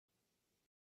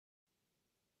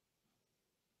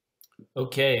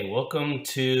Okay, welcome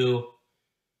to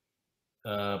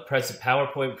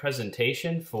PowerPoint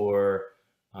presentation for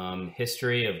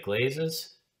history of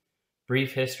glazes,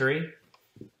 brief history.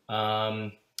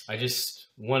 I just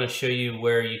want to show you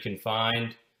where you can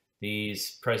find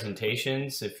these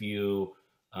presentations if you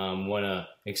want to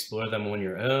explore them on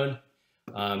your own.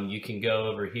 You can go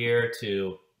over here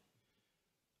to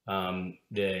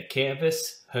the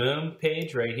Canvas home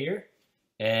page right here,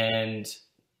 and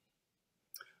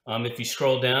if you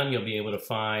scroll down, you'll be able to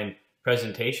find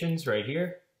presentations right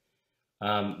here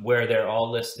where they're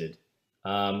all listed.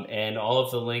 And all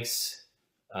of the links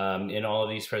in all of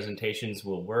these presentations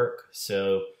will work.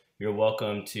 So you're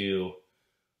welcome to,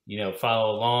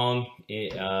 follow along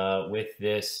with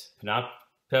this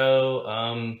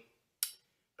Panopto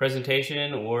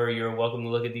presentation, or you're welcome to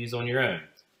look at these on your own.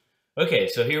 Okay,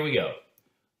 so here we go.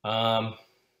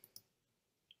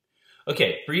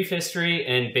 Okay, brief history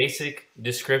and basic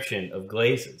description of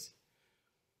glazes.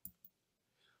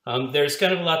 There's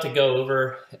kind of a lot to go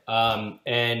over,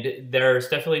 and there's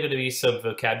definitely going to be some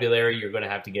vocabulary you're going to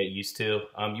have to get used to.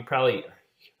 You probably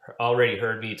already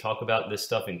heard me talk about this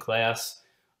stuff in class,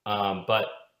 but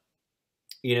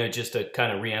just to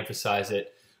kind of reemphasize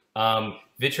it,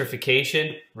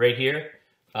 vitrification right here.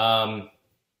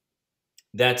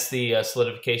 That's the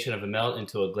solidification of a melt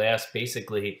into a glass,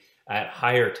 basically at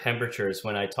higher temperatures.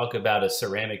 When I talk about a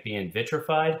ceramic being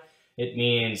vitrified, it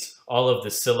means all of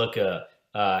the silica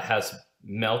has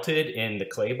melted in the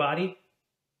clay body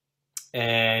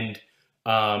and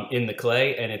in the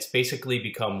clay, and it's basically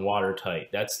become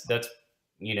watertight. That's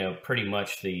pretty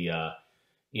much the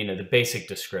the basic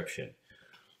description.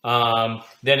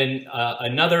 Then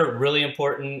another really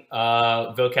important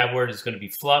vocab word is going to be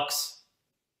flux.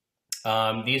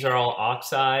 These are all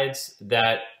oxides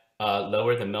that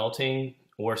lower the melting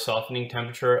or softening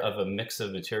temperature of a mix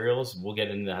of materials. We'll get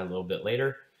into that a little bit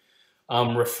later.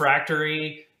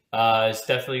 Refractory is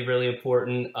definitely really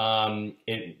important.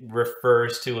 It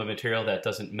refers to a material that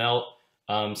doesn't melt.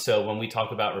 So when we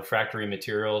talk about refractory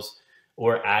materials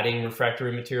or adding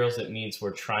refractory materials, it means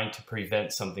we're trying to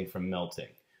prevent something from melting.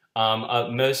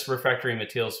 Most refractory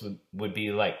materials would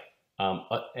be like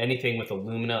anything with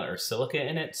alumina or silica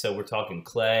in it. So we're talking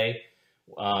clay,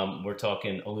 we're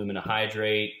talking alumina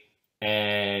hydrate,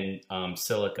 and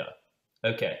silica.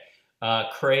 Okay.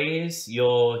 Craze,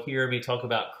 you'll hear me talk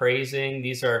about crazing.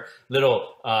 These are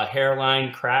little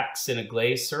hairline cracks in a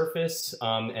glaze surface,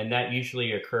 and that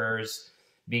usually occurs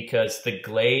because the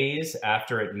glaze,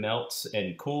 after it melts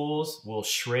and cools, will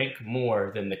shrink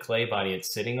more than the clay body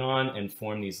it's sitting on and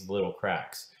form these little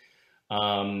cracks.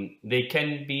 They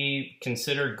can be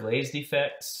considered glaze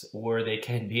defects, or they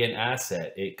can be an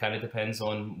asset. It kind of depends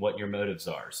on what your motives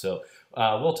are. So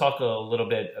we'll talk a little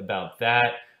bit about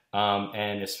that,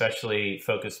 and especially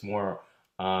focus more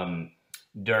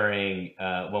during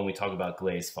when we talk about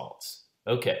glaze faults.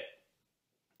 Okay.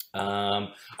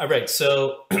 All right,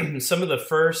 so some of the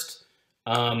first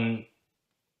known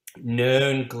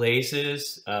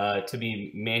glazes to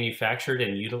be manufactured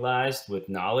and utilized with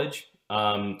knowledge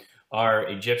are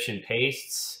Egyptian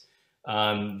pastes.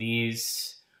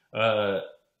 These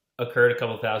occurred a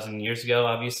couple thousand years ago,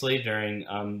 obviously, during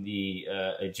the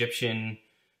Egyptian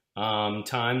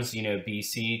times,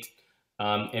 BC.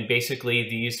 And basically,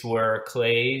 these were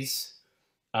clays.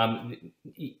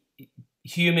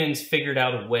 Humans figured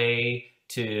out a way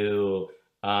to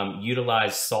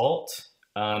utilize salt.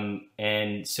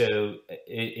 And so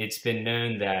it's been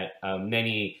known that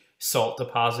many salt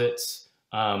deposits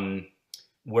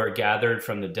were gathered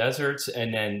from the deserts,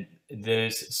 and then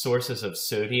those sources of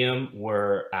sodium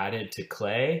were added to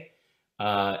clay,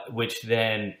 which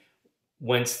then,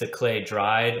 once the clay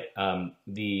dried,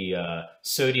 the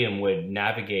sodium would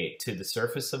navigate to the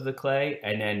surface of the clay,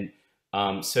 and then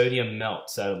sodium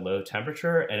melts at a low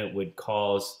temperature, and it would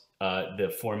cause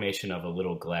the formation of a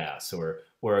little glass or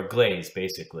a glaze,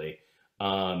 basically,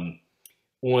 on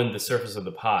the surface of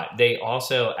the pot. They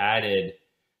also added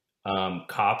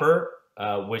copper,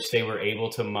 which they were able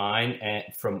to mine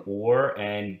from ore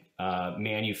and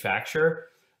manufacture.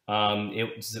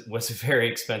 It was a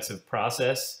very expensive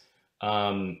process,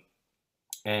 and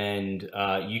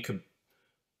you could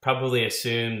probably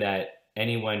assume that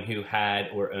anyone who had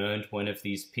or owned one of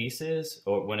these pieces,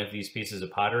 or one of these pieces of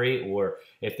pottery, or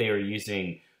if they were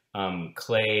using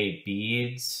clay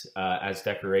beads as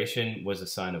decoration, was a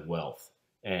sign of wealth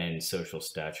and social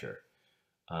stature.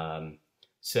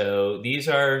 So these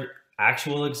are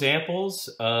actual examples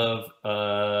of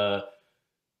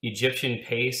Egyptian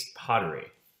paste pottery.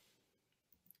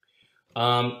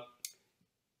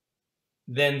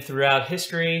 Then throughout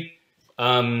history,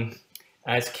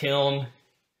 as kiln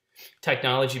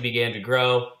technology began to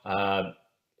grow.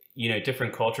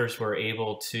 Different cultures were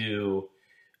able to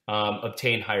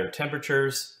obtain higher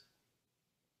temperatures,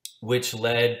 which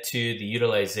led to the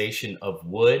utilization of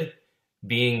wood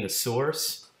being the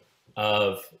source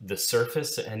of the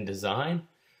surface and design.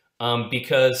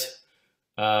 Because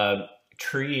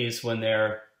trees, when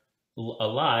they're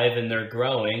alive and they're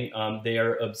growing, they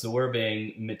are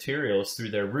absorbing materials through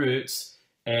their roots,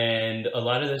 and a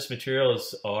lot of those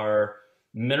materials are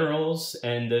minerals,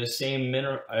 and those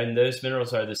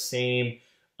minerals are the same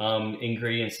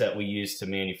ingredients that we use to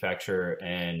manufacture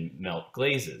and melt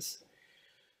glazes.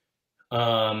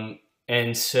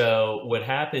 And so what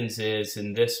happens is,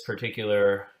 in this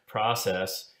particular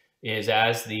process, is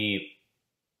as the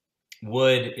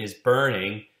wood is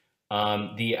burning,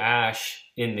 the ash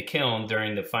in the kiln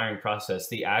during the firing process,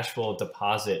 the ash will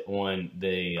deposit on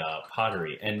the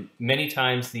pottery. And many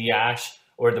times the ash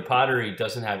or the pottery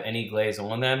doesn't have any glaze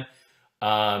on them.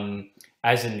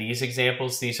 As in these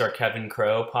examples, these are Kevin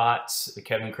Crowe pots.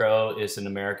 Kevin Crowe is an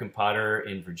American potter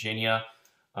in Virginia.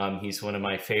 He's one of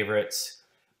my favorites.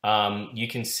 You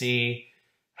can see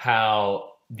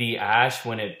how the ash,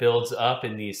 when it builds up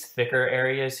in these thicker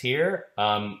areas here,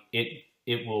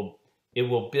 it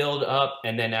will build up,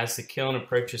 and then as the kiln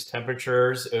approaches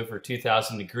temperatures over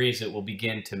 2,000 degrees, it will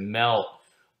begin to melt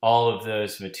all of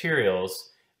those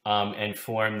materials and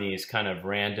form these kind of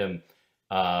random,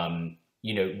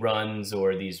 runs,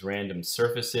 or these random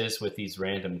surfaces with these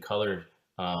random color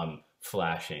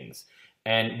flashings.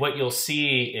 And what you'll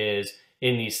see is,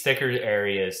 in these thicker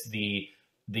areas, the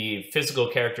physical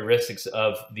characteristics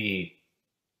of the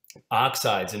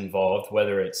oxides involved,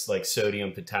 whether it's like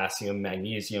sodium, potassium,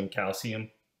 magnesium, calcium,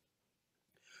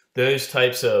 those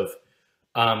types of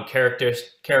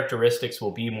characteristics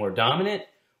will be more dominant.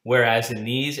 Whereas in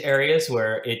these areas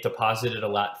where it deposited a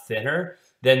lot thinner,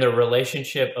 then the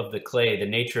relationship of the clay, the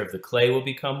nature of the clay, will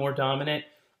become more dominant.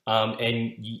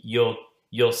 And you'll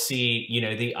see,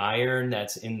 the iron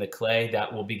that's in the clay,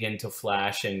 that will begin to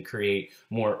flash and create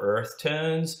more earth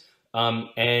tones.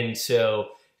 And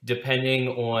so depending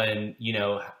on,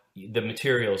 the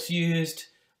materials used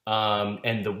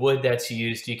and the wood that's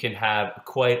used, you can have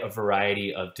quite a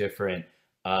variety of different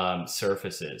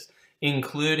surfaces,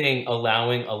 including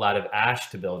allowing a lot of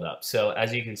ash to build up. So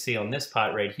as you can see on this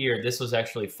pot right here, this was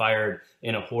actually fired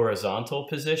in a horizontal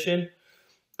position.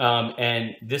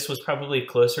 And this was probably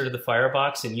closer to the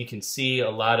firebox, and you can see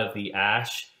a lot of the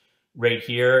ash right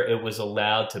here. It was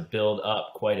allowed to build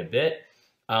up quite a bit,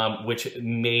 which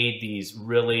made these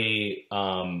really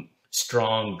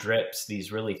strong drips,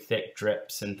 these really thick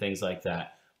drips and things like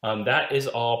that. That is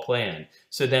all planned.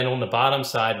 So then on the bottom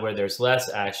side, where there's less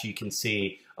ash, you can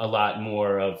see a lot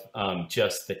more of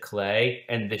just the clay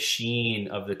and the sheen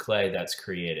of the clay that's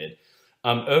created.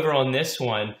 Over on this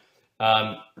one,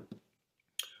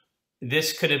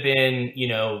 this could have been,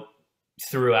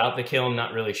 throughout the kiln,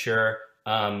 not really sure.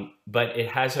 But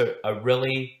it has a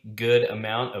really good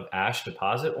amount of ash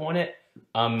deposit on it.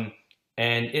 And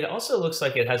it also looks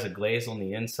like it has a glaze on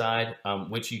the inside,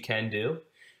 which you can do.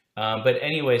 But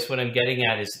anyways, what I'm getting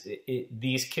at is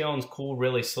these kilns cool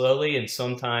really slowly. And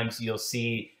sometimes you'll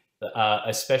see,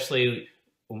 especially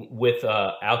with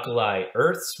alkali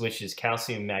earths, which is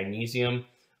calcium, magnesium,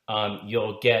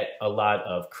 you'll get a lot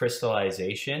of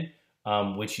crystallization,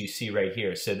 which you see right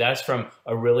here. So that's from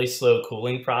a really slow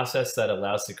cooling process that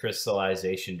allows the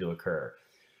crystallization to occur.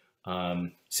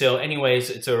 So anyways,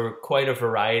 it's quite a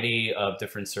variety of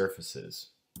different surfaces.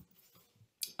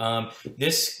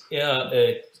 This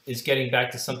is getting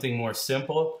back to something more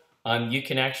simple. You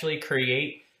can actually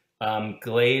create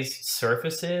glazed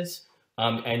surfaces,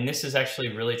 and this is actually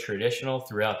really traditional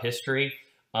throughout history,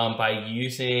 by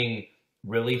using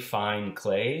really fine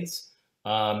clays.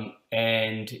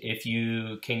 And if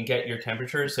you can get your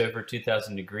temperatures over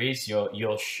 2,000 degrees,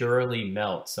 you'll surely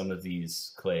melt some of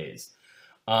these clays.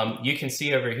 You can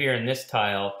see over here in this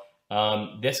tile,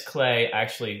 this clay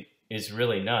actually is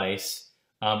really nice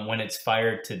when it's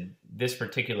fired to this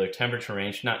particular temperature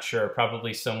range. Not sure,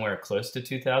 probably somewhere close to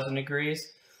 2,000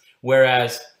 degrees.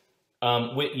 Whereas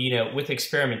with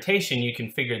experimentation, you can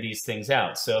figure these things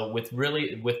out. So with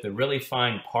the really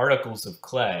fine particles of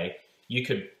clay, you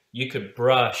could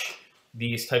brush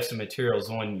these types of materials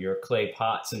on your clay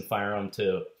pots and fire them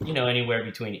to, anywhere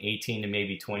between 18 to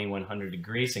maybe 2,100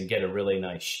 degrees and get a really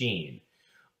nice sheen.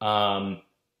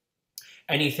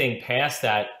 Anything past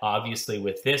that, obviously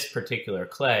with this particular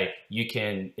clay,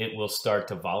 it will start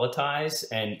to volatilize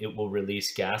and it will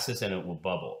release gases and it will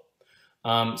bubble.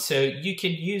 So you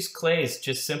could use clays,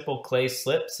 just simple clay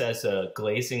slips, as a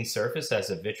glazing surface, as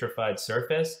a vitrified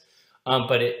surface.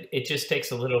 But it just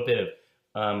takes a little bit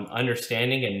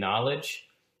understanding and knowledge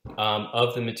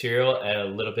of the material and a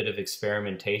little bit of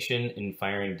experimentation in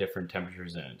firing different temperature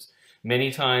zones.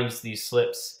 Many times these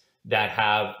slips that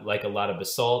have like a lot of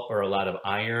basalt or a lot of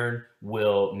iron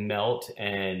will melt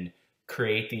and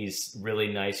create these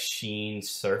really nice sheen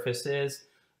surfaces,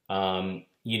 roughly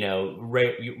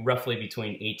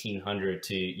between 1800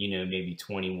 to, maybe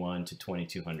 21 to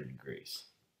 2200 degrees.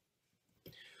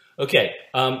 Okay,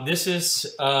 this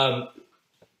is a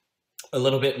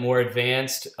little bit more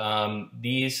advanced.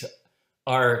 These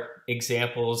are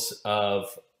examples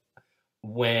of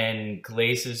when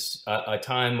glazes, a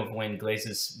time of when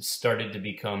glazes started to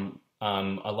become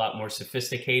a lot more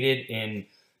sophisticated in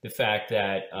the fact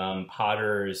that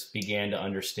potters began to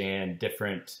understand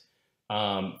different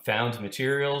found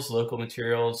materials, local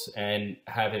materials, and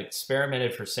have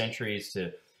experimented for centuries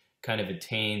to kind of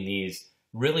attain these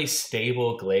really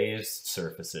stable glazed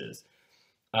surfaces.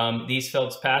 These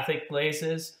feldspathic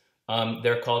glazes,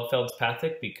 they're called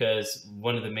feldspathic because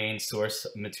one of the main source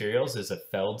materials is a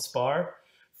feldspar.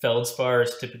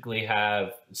 Feldspars typically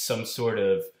have some sort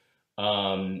of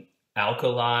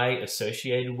alkali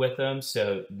associated with them.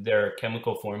 So their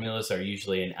chemical formulas are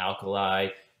usually an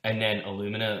alkali and then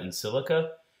alumina and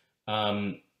silica,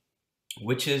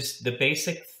 which is the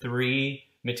basic three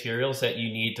materials that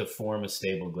you need to form a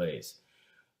stable glaze.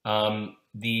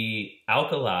 The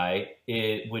alkali,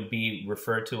 it would be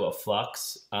referred to a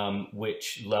flux,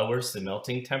 which lowers the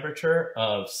melting temperature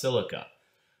of silica.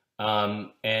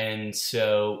 And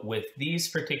so with these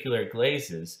particular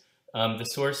glazes, the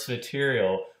source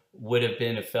material would have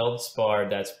been a feldspar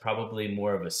that's probably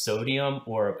more of a sodium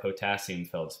or a potassium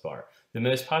feldspar. The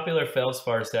most popular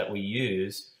feldspars that we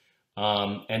use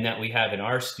and that we have in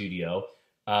our studio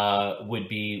would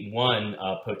be one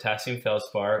potassium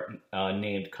feldspar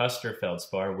named Custer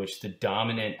feldspar, which the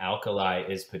dominant alkali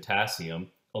is potassium,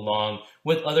 along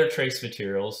with other trace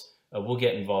materials. We'll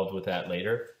get involved with that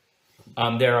later.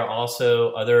 There are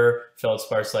also other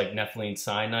feldspars like nepheline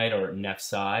cyanide or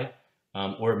NephSci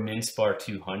or Minspar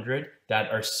 200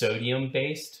 that are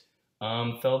sodium-based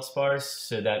feldspars.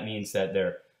 So that means that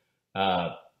they're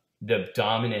the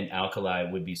dominant alkali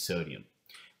would be sodium.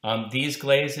 These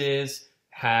glazes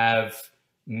have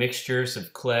mixtures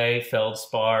of clay,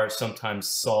 feldspar, sometimes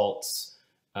salts,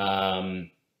 and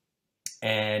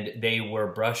they were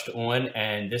brushed on.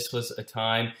 And this was a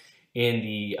time in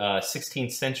the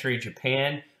 16th century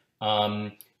Japan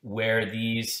where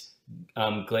these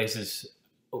glazes,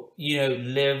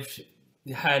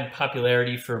 had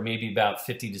popularity for maybe about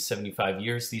 50 to 75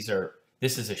 years.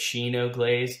 This is a Shino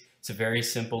glaze. It's a very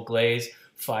simple glaze,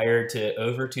 fired to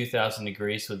over 2,000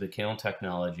 degrees with the kiln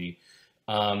technology.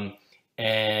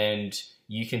 And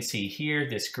you can see here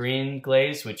this green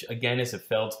glaze, which again is a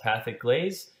feldspathic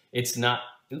glaze. It's not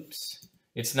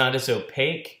as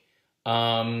opaque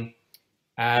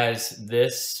as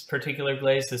this particular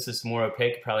glaze. This is more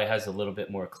opaque, probably has a little bit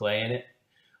more clay in it.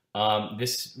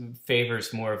 This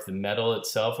favors more of the metal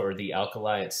itself or the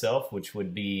alkali itself, which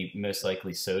would be most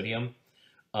likely sodium.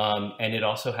 And it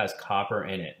also has copper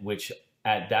in it, which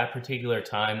at that particular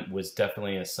time was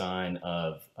definitely a sign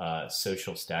of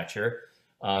social stature.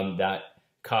 That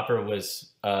copper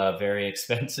was very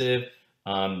expensive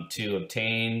to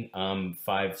obtain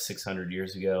 500-600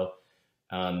 years ago.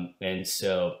 And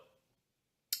so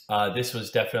this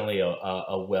was definitely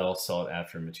a well sought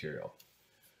after material.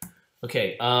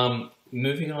 Okay,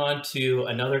 moving on to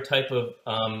another type of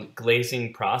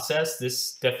glazing process.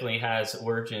 This definitely has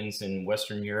origins in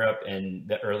Western Europe and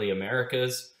the early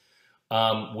Americas,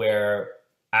 where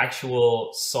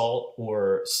actual salt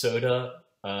or soda,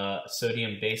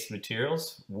 sodium-based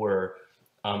materials were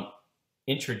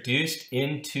introduced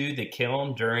into the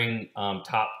kiln during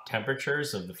top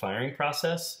temperatures of the firing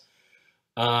process.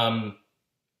 And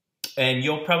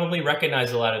you'll probably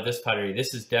recognize a lot of this pottery.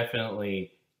 This is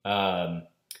definitely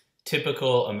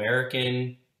typical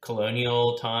American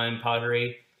colonial time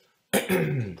pottery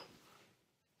with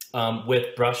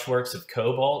brushworks of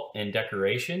cobalt and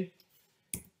decoration.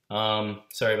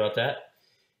 Sorry about that.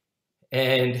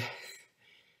 And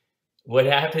what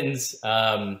happens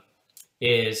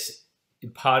is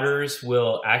potters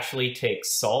will actually take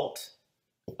salt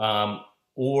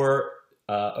or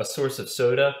a source of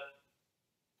soda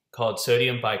called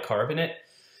sodium bicarbonate.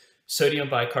 Sodium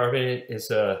bicarbonate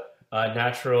is a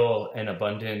natural and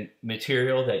abundant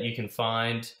material that you can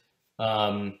find.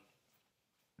 And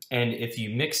if you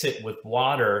mix it with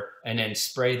water and then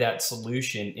spray that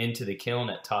solution into the kiln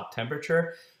at top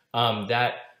temperature,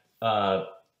 that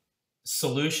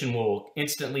solution will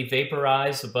instantly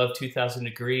vaporize above 2,000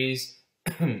 degrees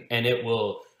and it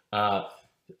will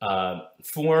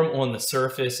form on the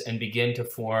surface and begin to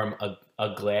form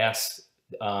a glass,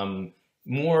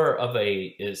 more of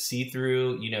a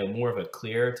see-through, more of a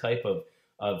clear type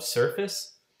of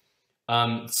surface.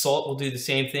 Salt will do the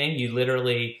same thing.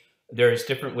 There's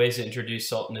different ways to introduce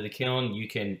salt into the kiln. You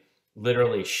can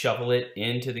literally shovel it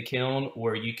into the kiln,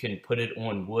 or you can put it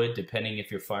on wood, depending if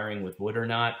you're firing with wood or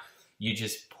not. You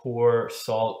just pour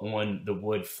salt on the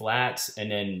wood flats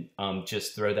and then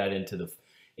just throw that into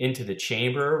the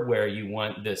chamber where you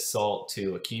want the salt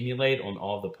to accumulate on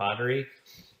all the pottery.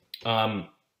 You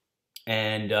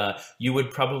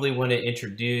would probably want to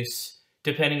introduce,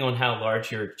 depending on how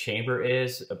large your chamber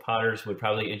is, potters would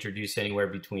probably introduce anywhere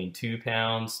between 2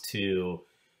 pounds to,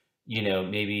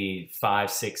 maybe 5,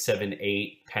 6, 7,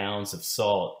 8 pounds of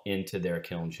salt into their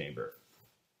kiln chamber.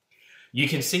 You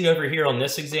can see over here on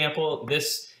this example,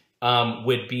 this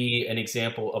would be an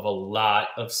example of a lot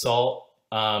of salt.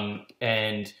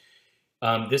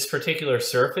 This particular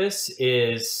surface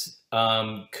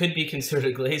could be considered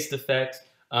a glazed effect.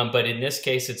 But in this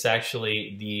case, it's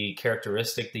actually the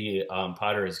characteristic the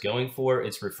potter is going for.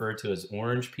 It's referred to as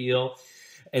orange peel.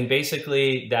 And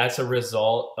basically, that's a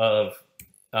result of,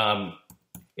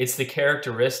 it's the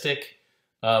characteristic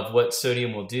of what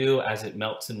sodium will do as it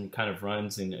melts and kind of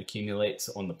runs and accumulates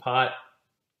on the pot.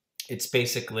 It's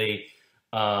basically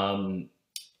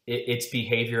its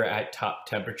behavior at top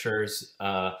temperatures.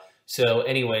 So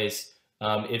anyways,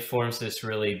 it forms this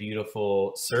really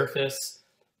beautiful surface.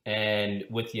 And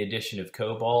with the addition of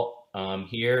cobalt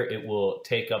here, it will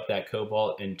take up that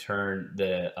cobalt and turn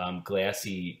the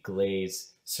glassy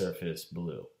glaze surface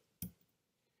blue.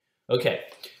 Okay,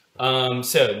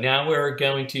 so now we're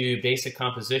going to basic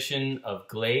composition of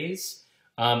glaze.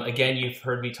 Again, you've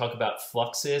heard me talk about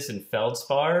fluxes and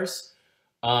feldspars.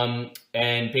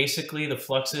 And basically the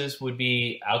fluxes would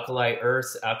be alkali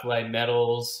earths, alkali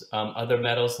metals, other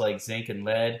metals like zinc and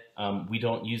lead. We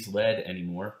don't use lead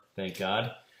anymore, thank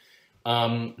God.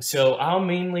 So I'll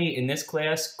mainly in this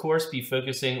course be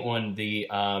focusing on the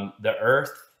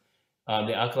earth,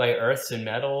 the alkali earths and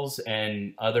metals,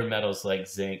 and other metals like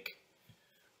zinc.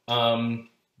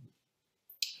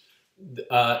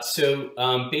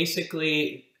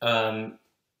 Basically, what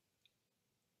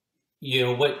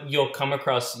you'll come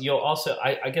across, you'll also,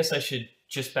 I guess I should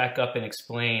just back up and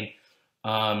explain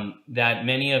that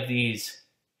many of these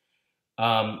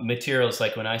materials,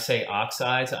 like when I say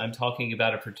oxides, I'm talking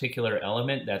about a particular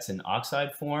element that's in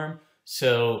oxide form.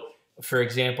 So for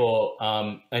example,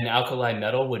 an alkali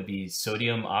metal would be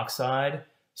sodium oxide.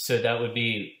 So that would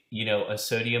be, a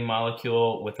sodium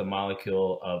molecule with a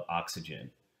molecule of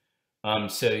oxygen.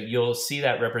 So you'll see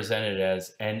that represented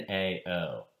as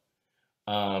NaO.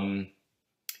 I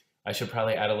should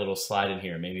probably add a little slide in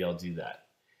here. Maybe I'll do that.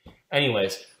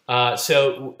 Anyways,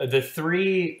 so the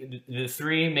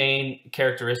three main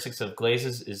characteristics of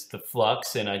glazes is the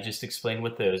flux, and I just explained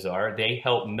what those are. They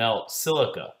help melt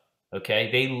silica,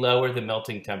 okay? They lower the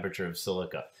melting temperature of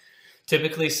silica.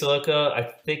 Typically silica, I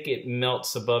think it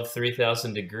melts above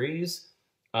 3,000 degrees.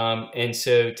 And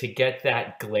so to get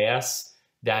that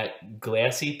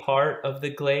glassy part of the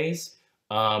glaze,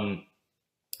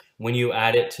 when you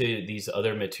add it to these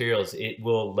other materials, it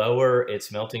will lower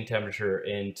its melting temperature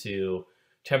into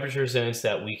temperature zones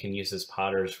that we can use as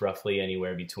potters, roughly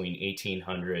anywhere between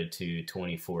 1,800 to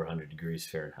 2,400 degrees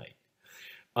Fahrenheit.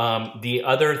 The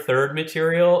other third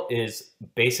material is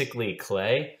basically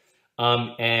clay,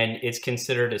 and it's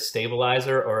considered a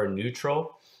stabilizer or a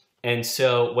neutral. And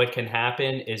so what can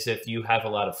happen is if you have a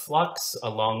lot of flux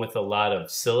along with a lot of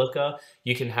silica,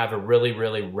 you can have a really,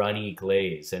 really runny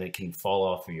glaze and it can fall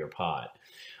off of your pot.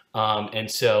 And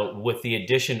so with the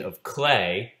addition of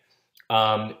clay,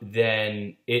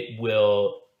 then it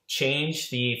will change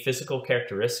the physical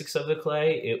characteristics of the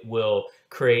clay. It will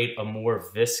create a more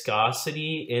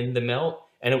viscosity in the melt,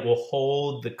 and it will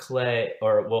hold the clay,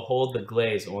 or it will hold the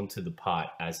glaze onto the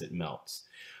pot as it melts.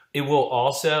 It will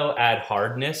also add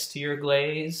hardness to your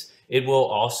glaze. It will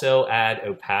also add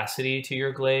opacity to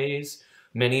your glaze.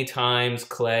 Many times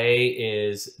clay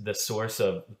is the source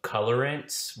of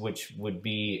colorants, which would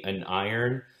be an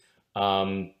iron,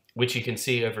 which you can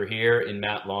see over here in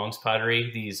Matt Long's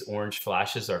pottery. These orange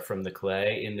flashes are from the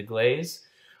clay in the glaze.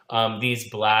 These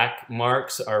black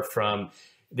marks are from,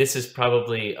 this is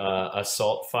probably a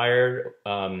salt-fired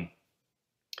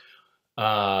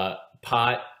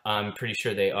pot. I'm pretty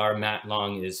sure they are. Matt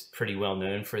Long is pretty well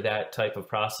known for that type of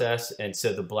process. And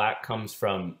so the black comes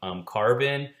from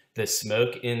carbon, the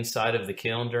smoke inside of the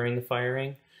kiln during the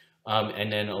firing,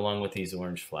 and then along with these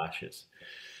orange flashes.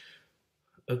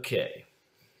 Okay.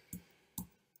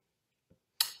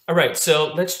 All right,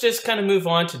 so let's just kind of move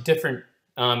on to different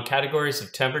categories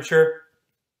of temperature.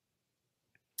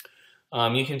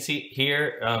 You can see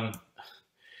here,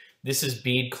 this is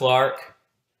Bede Clark.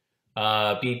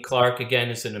 Bede Clark, again,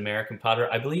 is an American potter.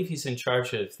 I believe he's in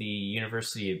charge of the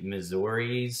University of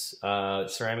Missouri's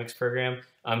ceramics program.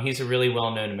 He's a really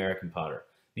well-known American potter.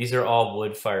 These are all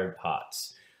wood-fired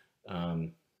pots,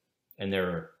 and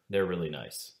they're really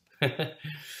nice.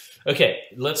 Okay,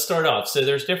 let's start off. So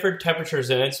there's different temperature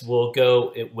zones. We'll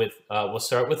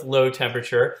start with low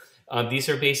temperature. These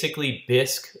are basically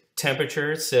bisque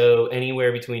temperatures, so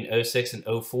anywhere between 06 and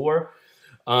 04.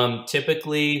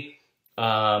 Typically,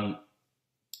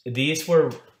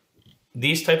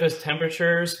 these type of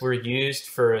temperatures were used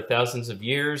for thousands of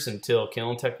years until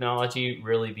kiln technology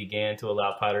really began to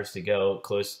allow potters to go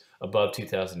close above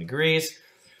 2,000 degrees.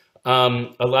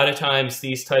 A lot of times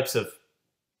these types of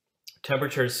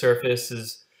temperature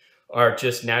surfaces are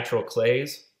just natural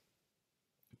clays,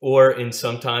 or in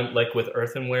some time, like with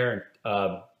earthenware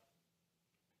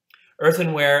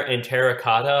and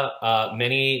terracotta,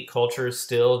 many cultures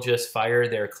still just fire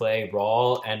their clay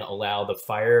raw and allow the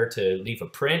fire to leave a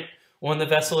print on the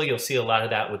vessel. You'll see a lot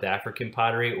of that with African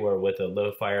pottery or with a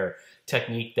low fire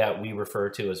technique that we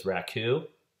refer to as raku.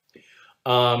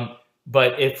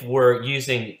 But if we're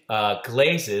using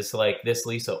glazes like this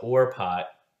Lisa Orr pot,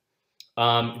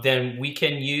 then we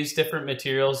can use different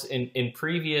materials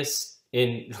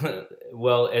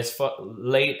well, as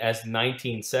late as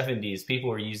 1970s, people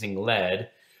were using lead.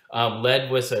 Lead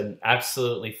was an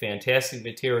absolutely fantastic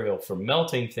material for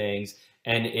melting things,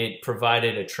 and it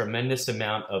provided a tremendous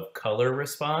amount of color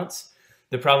response.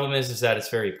 The problem is that it's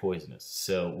very poisonous,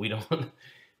 so we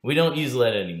don't use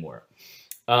lead anymore.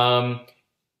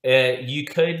 You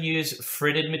could use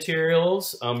fritted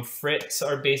materials. Frits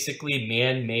are basically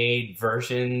man-made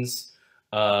versions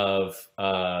of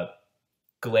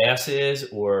glasses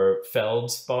or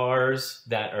feldspars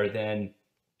that are then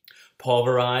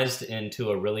pulverized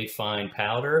into a really fine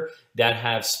powder that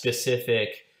have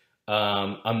specific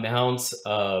amounts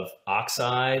of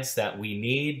oxides that we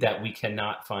need that we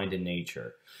cannot find in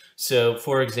nature. So,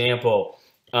 for example,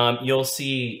 you'll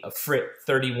see a Frit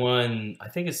 31, I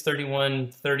think it's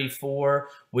 3134,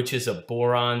 which is a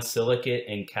boron, silicate,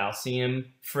 and calcium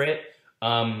frit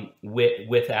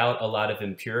without a lot of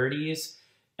impurities.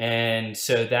 And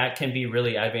so that can be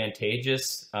really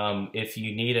advantageous if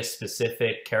you need a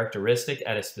specific characteristic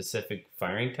at a specific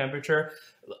firing temperature.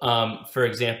 For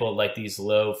example, like these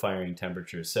low firing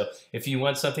temperatures. So if you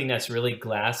want something that's really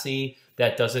glassy,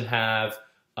 that doesn't have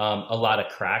a lot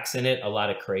of cracks in it, a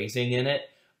lot of crazing in it,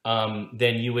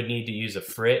 then you would need to use a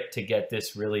frit to get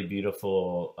this really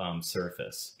beautiful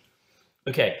surface.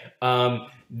 Okay,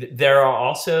 there are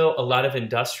also a lot of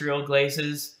industrial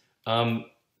glazes.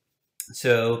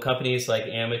 So companies like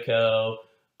Amico,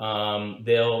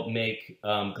 they'll make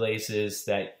glazes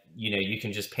that you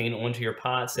can just paint onto your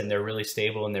pots, and they're really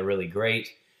stable and they're really great.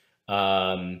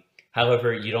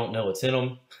 However, you don't know what's in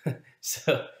them,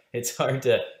 so it's hard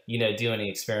to do any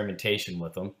experimentation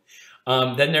with them.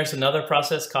 Then there's another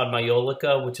process called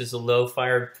maiolica, which is a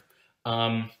low-fired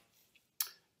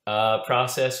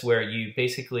process where you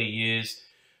basically use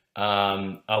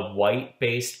a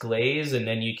white-based glaze, and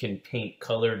then you can paint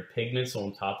colored pigments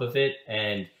on top of it,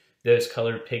 and those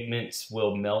colored pigments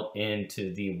will melt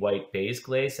into the white base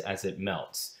glaze as it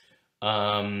melts.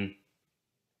 I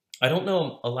don't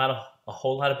know a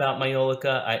whole lot about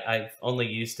maiolica. I've only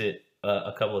used it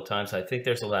a couple of times. I think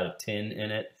there's a lot of tin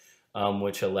in it,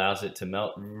 which allows it to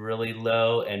melt really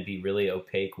low and be really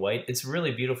opaque white. It's a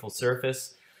really beautiful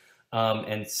surface.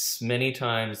 And many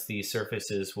times the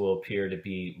surfaces will appear to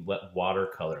be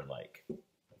watercolor-like.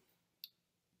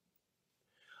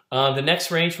 The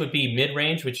next range would be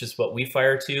mid-range, which is what we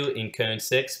fire to in cone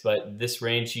 6, but this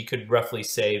range you could roughly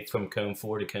say from cone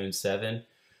 4 to cone 7.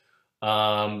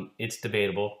 It's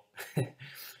debatable.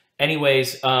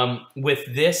 Anyways,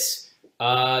 with this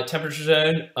temperature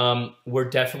zone, we're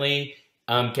definitely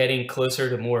getting closer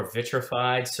to more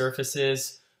vitrified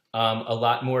surfaces. A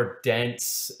lot more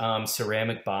dense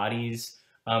ceramic bodies.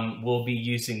 We'll be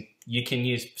using, you can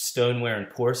use stoneware and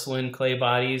porcelain clay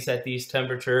bodies at these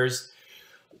temperatures.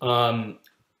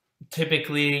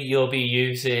 Typically, you'll be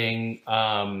using,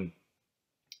 some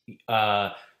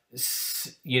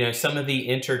of the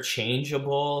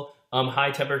interchangeable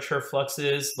high temperature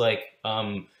fluxes like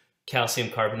calcium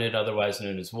carbonate, otherwise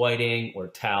known as whiting, or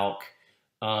talc.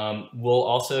 We'll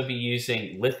also be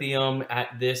using lithium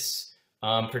at this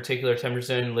particular temperature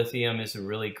zone. Lithium is a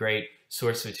really great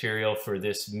source material for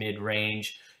this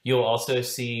mid-range. You'll also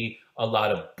see a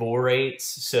lot of borates,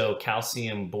 so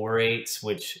calcium borates,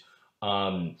 which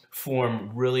form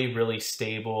really, really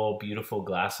stable, beautiful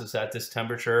glasses at this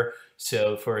temperature.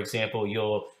 So for example,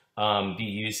 you'll be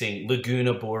using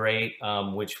Laguna borate,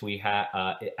 which we have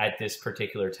at this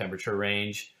particular temperature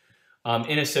range,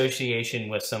 in association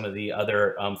with some of the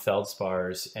other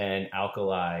feldspars and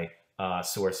alkali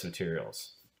source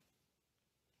materials.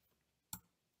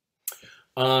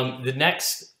 The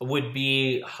next would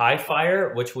be high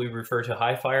fire, which we refer to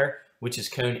high fire, which is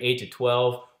cone 8 to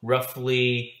 12,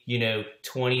 roughly,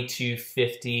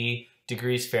 2250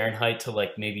 degrees Fahrenheit to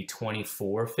like maybe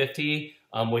 2450,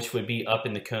 which would be up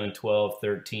in the cone 12,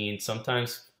 13.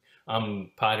 Sometimes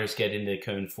potters get into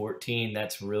cone 14.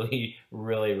 That's really,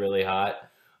 really, really hot.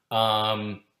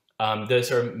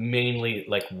 Those are mainly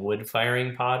like wood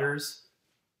firing potters.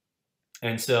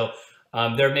 And so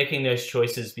they're making those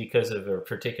choices because of a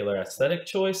particular aesthetic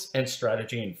choice and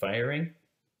strategy in firing.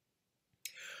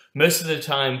 Most of the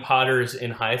time, potters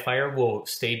in high fire will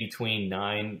stay between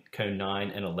cone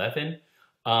 9 and 11.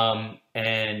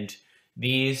 And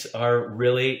these are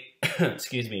really,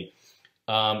 excuse me,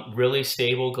 really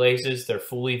stable glazes. They're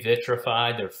fully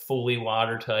vitrified. They're fully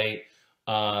watertight.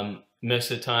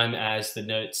 Most of the time, as the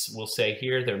notes will say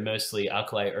here, they're mostly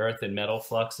alkali earth and metal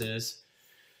fluxes.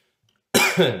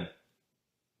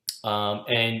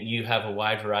 And you have a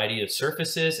wide variety of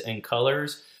surfaces and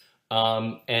colors,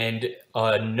 and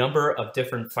a number of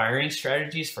different firing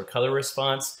strategies for color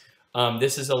response.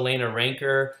 This is Elena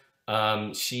Ranker.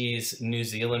 She's New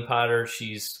Zealand potter.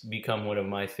 She's become one of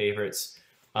my favorites.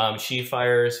 She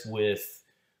fires with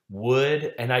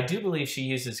wood, and I do believe she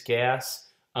uses gas,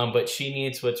 but she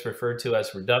needs what's referred to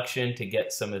as reduction to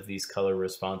get some of these color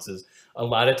responses. A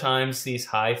lot of times these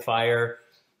high fire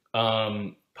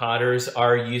potters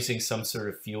are using some sort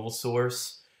of fuel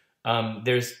source.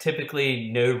 There's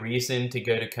typically no reason to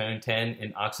go to cone 10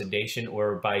 in oxidation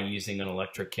or by using an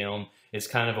electric kiln. It's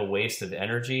kind of a waste of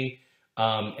energy.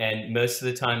 And most of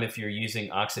the time, if you're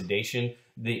using oxidation,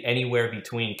 anywhere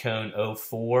between cone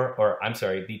 04, or I'm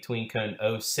sorry, between cone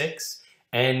 06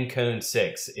 and cone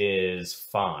 6 is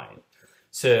fine.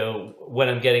 So what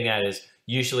I'm getting at is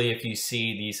usually if you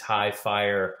see these high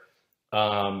fire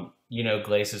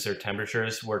glazes or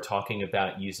temperatures, we're talking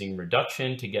about using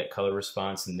reduction to get color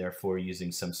response and therefore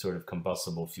using some sort of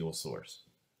combustible fuel source.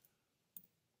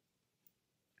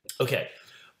 Okay,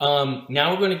 now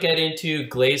we're going to get into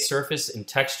glaze surface and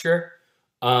texture.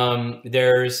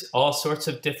 There's all sorts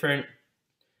of different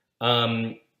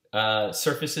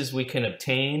surfaces we can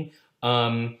obtain,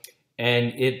 and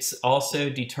it's also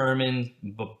determined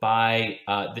by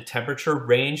the temperature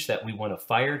range that we want to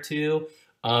fire to.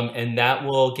 And that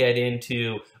will get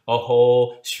into a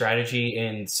whole strategy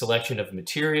in selection of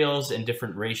materials and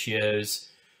different ratios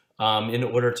in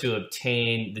order to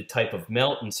obtain the type of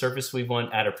melt and surface we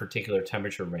want at a particular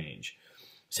temperature range.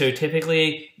 So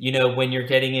typically, when you're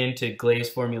getting into glaze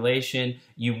formulation,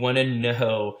 you want to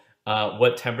know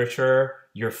what temperature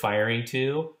you're firing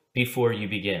to before you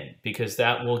begin, because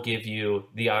that will give you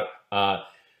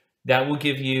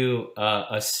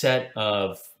a set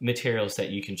of materials that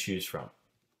you can choose from.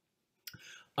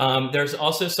 There's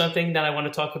also something that I want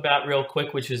to talk about real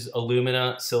quick, which is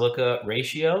alumina-silica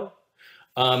ratio.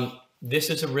 This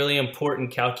is a really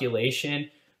important calculation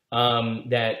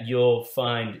that you'll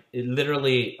find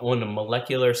literally on a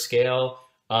molecular scale,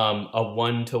 a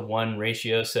 1-to-1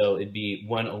 ratio. So it'd be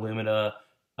 1 alumina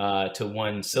to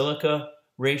 1 silica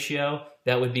ratio.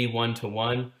 That would be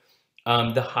 1-to-1.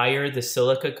 The higher the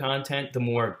silica content, the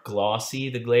more glossy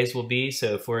the glaze will be.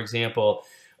 So for example,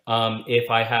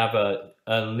 if I have a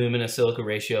alumina-silica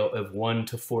ratio of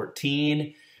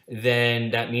 1-to-14,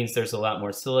 then that means there's a lot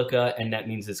more silica, and that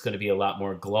means it's going to be a lot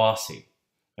more glossy.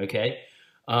 Okay?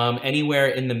 Anywhere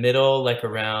in the middle, like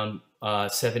around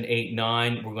 7, 8,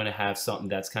 9, we're going to have something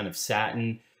that's kind of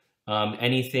satin.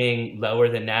 Anything lower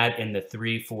than that in the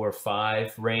 3, 4,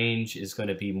 5 range is going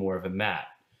to be more of a matte.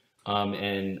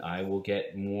 And I will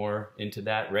get more into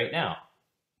that right now.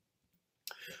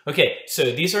 Okay,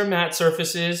 so these are matte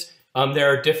surfaces.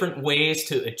 There are different ways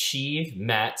to achieve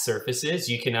matte surfaces.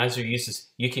 You can either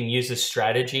use a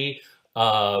strategy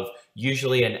of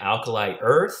usually an alkali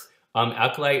earth.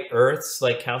 Alkali earths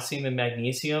like calcium and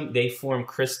magnesium, they form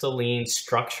crystalline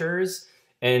structures.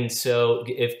 And so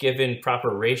if given proper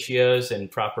ratios and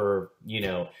proper,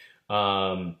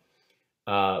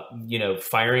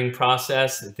 firing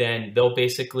process, then they'll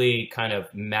basically kind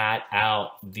of matte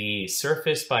out the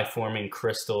surface by forming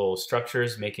crystal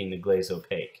structures, making the glaze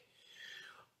opaque.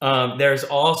 There's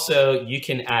also, you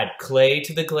can add clay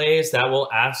to the glaze. That will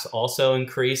also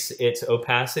increase its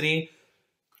opacity.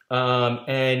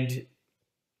 And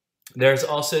there's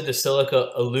also the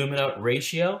silica alumina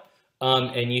ratio.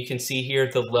 And you can see here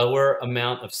the lower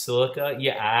amount of silica you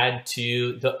add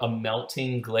to a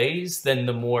melting glaze, then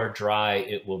the more dry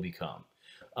it will become.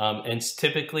 And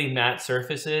typically matte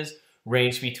surfaces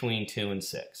range between 2 and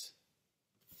 6.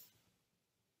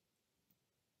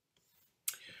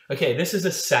 Okay, this is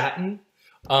a satin.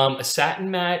 A satin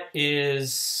matte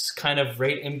is kind of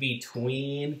right in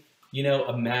between,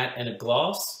 a matte and a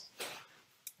gloss.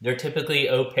 They're typically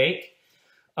opaque.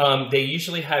 They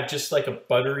usually have just like a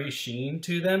buttery sheen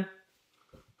to them.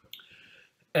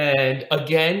 And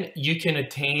again, you can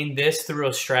attain this through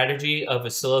a strategy of a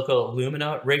silica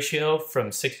alumina ratio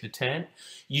from 6 to 10.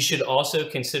 You should also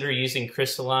consider using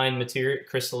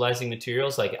crystallizing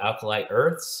materials like alkali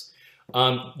earths.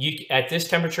 At this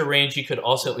temperature range, you could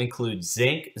also include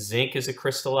zinc. Zinc is a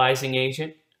crystallizing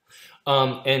agent.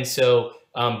 And so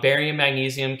barium,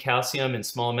 magnesium, calcium, and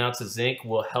small amounts of zinc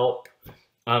will help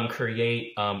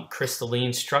create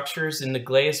crystalline structures in the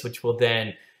glaze, which will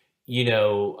then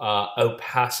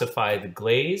opacify the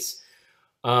glaze.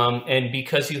 And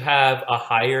because you have a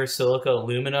higher silica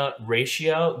alumina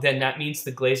ratio, then that means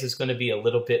the glaze is going to be a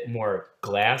little bit more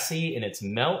glassy in its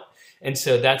melt. And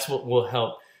so that's what will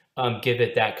help give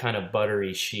it that kind of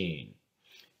buttery sheen.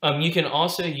 You can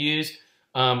also use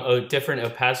different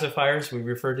opacifiers. We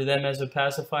refer to them as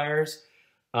opacifiers.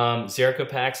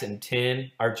 Zercopax and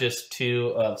tin are just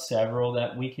two of several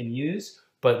that we can use,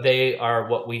 but they are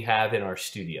what we have in our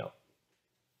studio.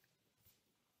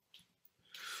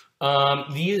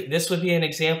 This would be an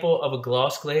example of a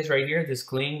gloss glaze right here, this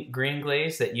green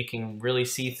glaze that you can really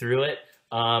see through it.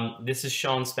 This is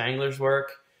Sean Spangler's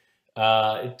work.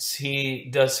 He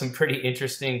does some pretty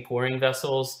interesting pouring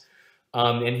vessels,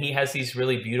 and he has these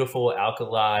really beautiful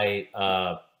alkali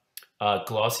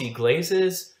glossy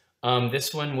glazes.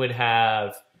 This one would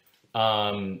have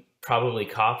probably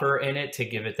copper in it to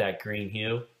give it that green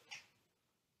hue.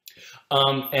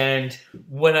 And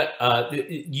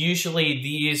usually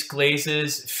these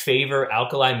glazes favor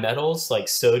alkali metals like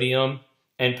sodium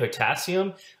and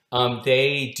potassium.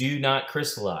 They do not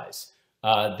crystallize.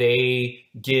 They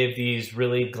give these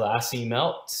really glassy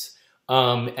melts.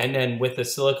 And then with a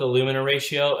silica alumina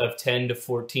ratio of 10 to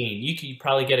 14, you could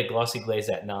probably get a glossy glaze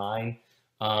at 9.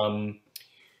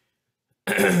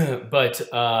 But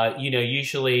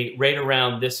usually right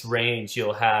around this range,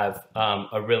 you'll have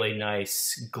a really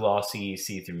nice glossy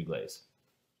see-through glaze.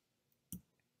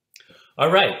 All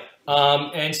right,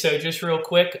 and so just real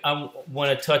quick, I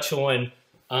want to touch on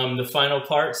the final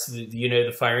parts,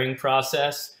 the firing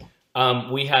process.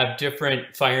 We have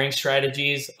different firing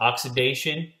strategies,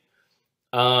 oxidation,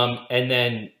 and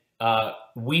then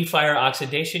we fire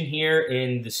oxidation here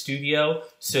in the studio,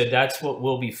 so that's what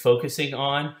we'll be focusing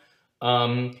on.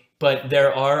 But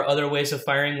there are other ways of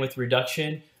firing with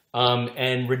reduction,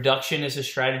 and reduction is a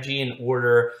strategy in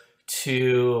order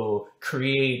to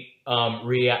create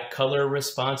color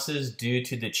responses due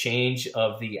to the change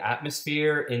of the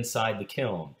atmosphere inside the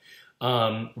kiln.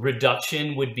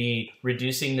 Reduction would be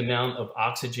reducing the amount of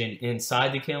oxygen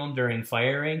inside the kiln during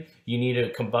firing. You need a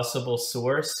combustible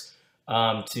source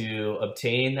to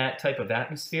obtain that type of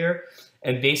atmosphere.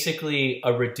 And basically,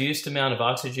 a reduced amount of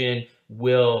oxygen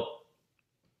will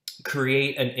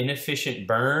create an inefficient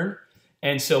burn.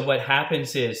 And so what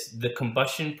happens is the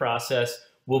combustion process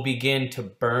will begin to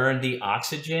burn the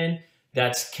oxygen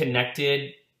that's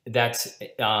contained inside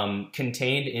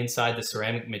the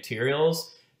ceramic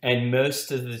materials. And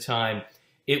most of the time,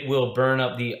 it will burn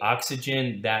up the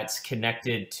oxygen that's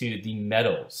connected to the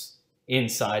metals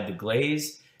inside the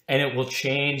glaze, and it will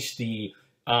change the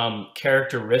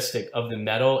characteristic of the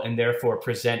metal and therefore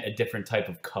present a different type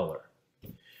of color.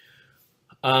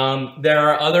 There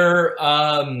are other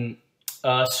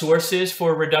sources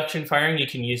for reduction firing. You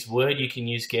can use wood, you can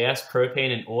use gas,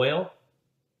 propane, and oil.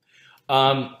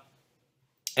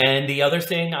 And the other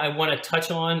thing I want to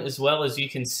touch on as well, as you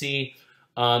can see,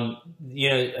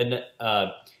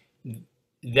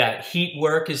 that heat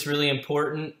work is really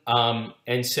important.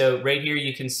 And so right here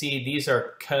you can see these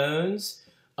are cones.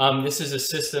 This is a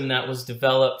system that was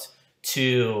developed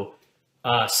to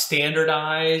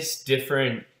standardize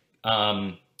different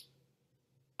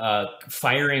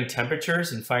firing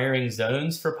temperatures and firing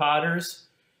zones for potters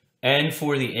and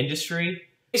for the industry.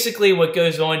 Basically what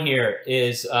goes on here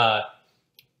is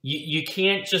you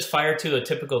can't just fire to a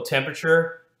typical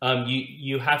temperature.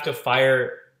 You have to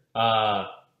fire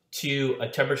to a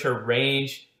temperature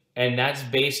range, and that's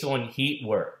based on heat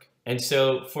work. And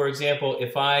so, for example,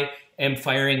 if I am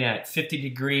firing at 50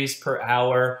 degrees per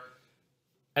hour,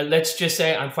 and let's just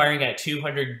say I'm firing at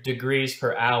 200 degrees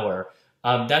per hour,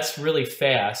 that's really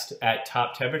fast at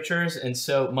top temperatures. And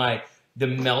so my the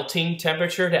melting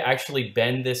temperature to actually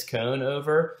bend this cone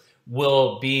over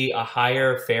will be a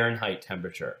higher Fahrenheit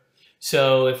temperature.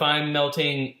 So if I'm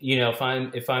melting, you know,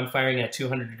 if I'm firing at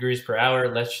 200 degrees per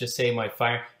hour, let's just say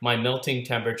my melting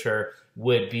temperature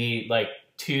would be like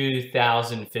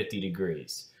 2050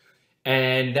 degrees.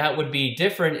 And that would be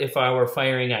different if I were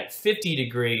firing at 50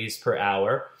 degrees per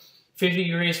hour. 50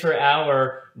 degrees per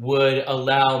hour would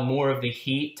allow more of the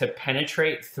heat to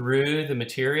penetrate through the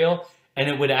material, and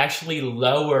it would actually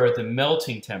lower the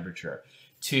melting temperature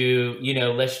to, you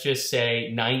know, let's just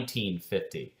say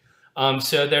 1950.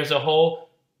 So there's a whole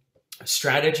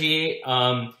strategy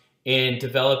in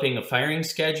developing a firing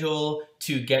schedule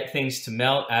to get things to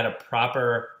melt at a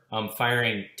proper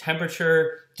firing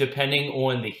temperature depending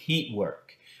on the heat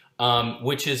work,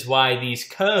 which is why these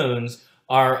cones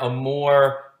are a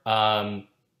more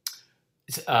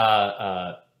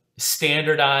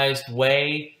standardized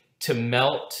way to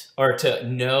melt or to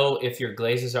know if your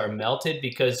glazes are melted,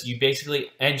 because you basically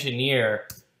engineer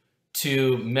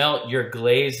to melt your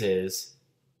glazes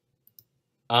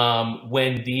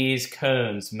when these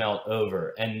cones melt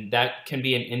over, and that can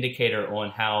be an indicator on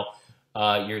how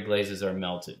your glazes are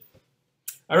melted.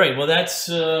 All right, well that's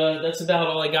about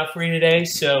all I got for you today.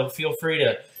 So feel free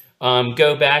to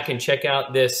go back and check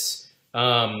out this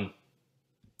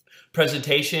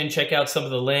presentation, check out some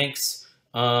of the links,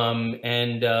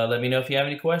 and let me know if you have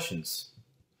any questions.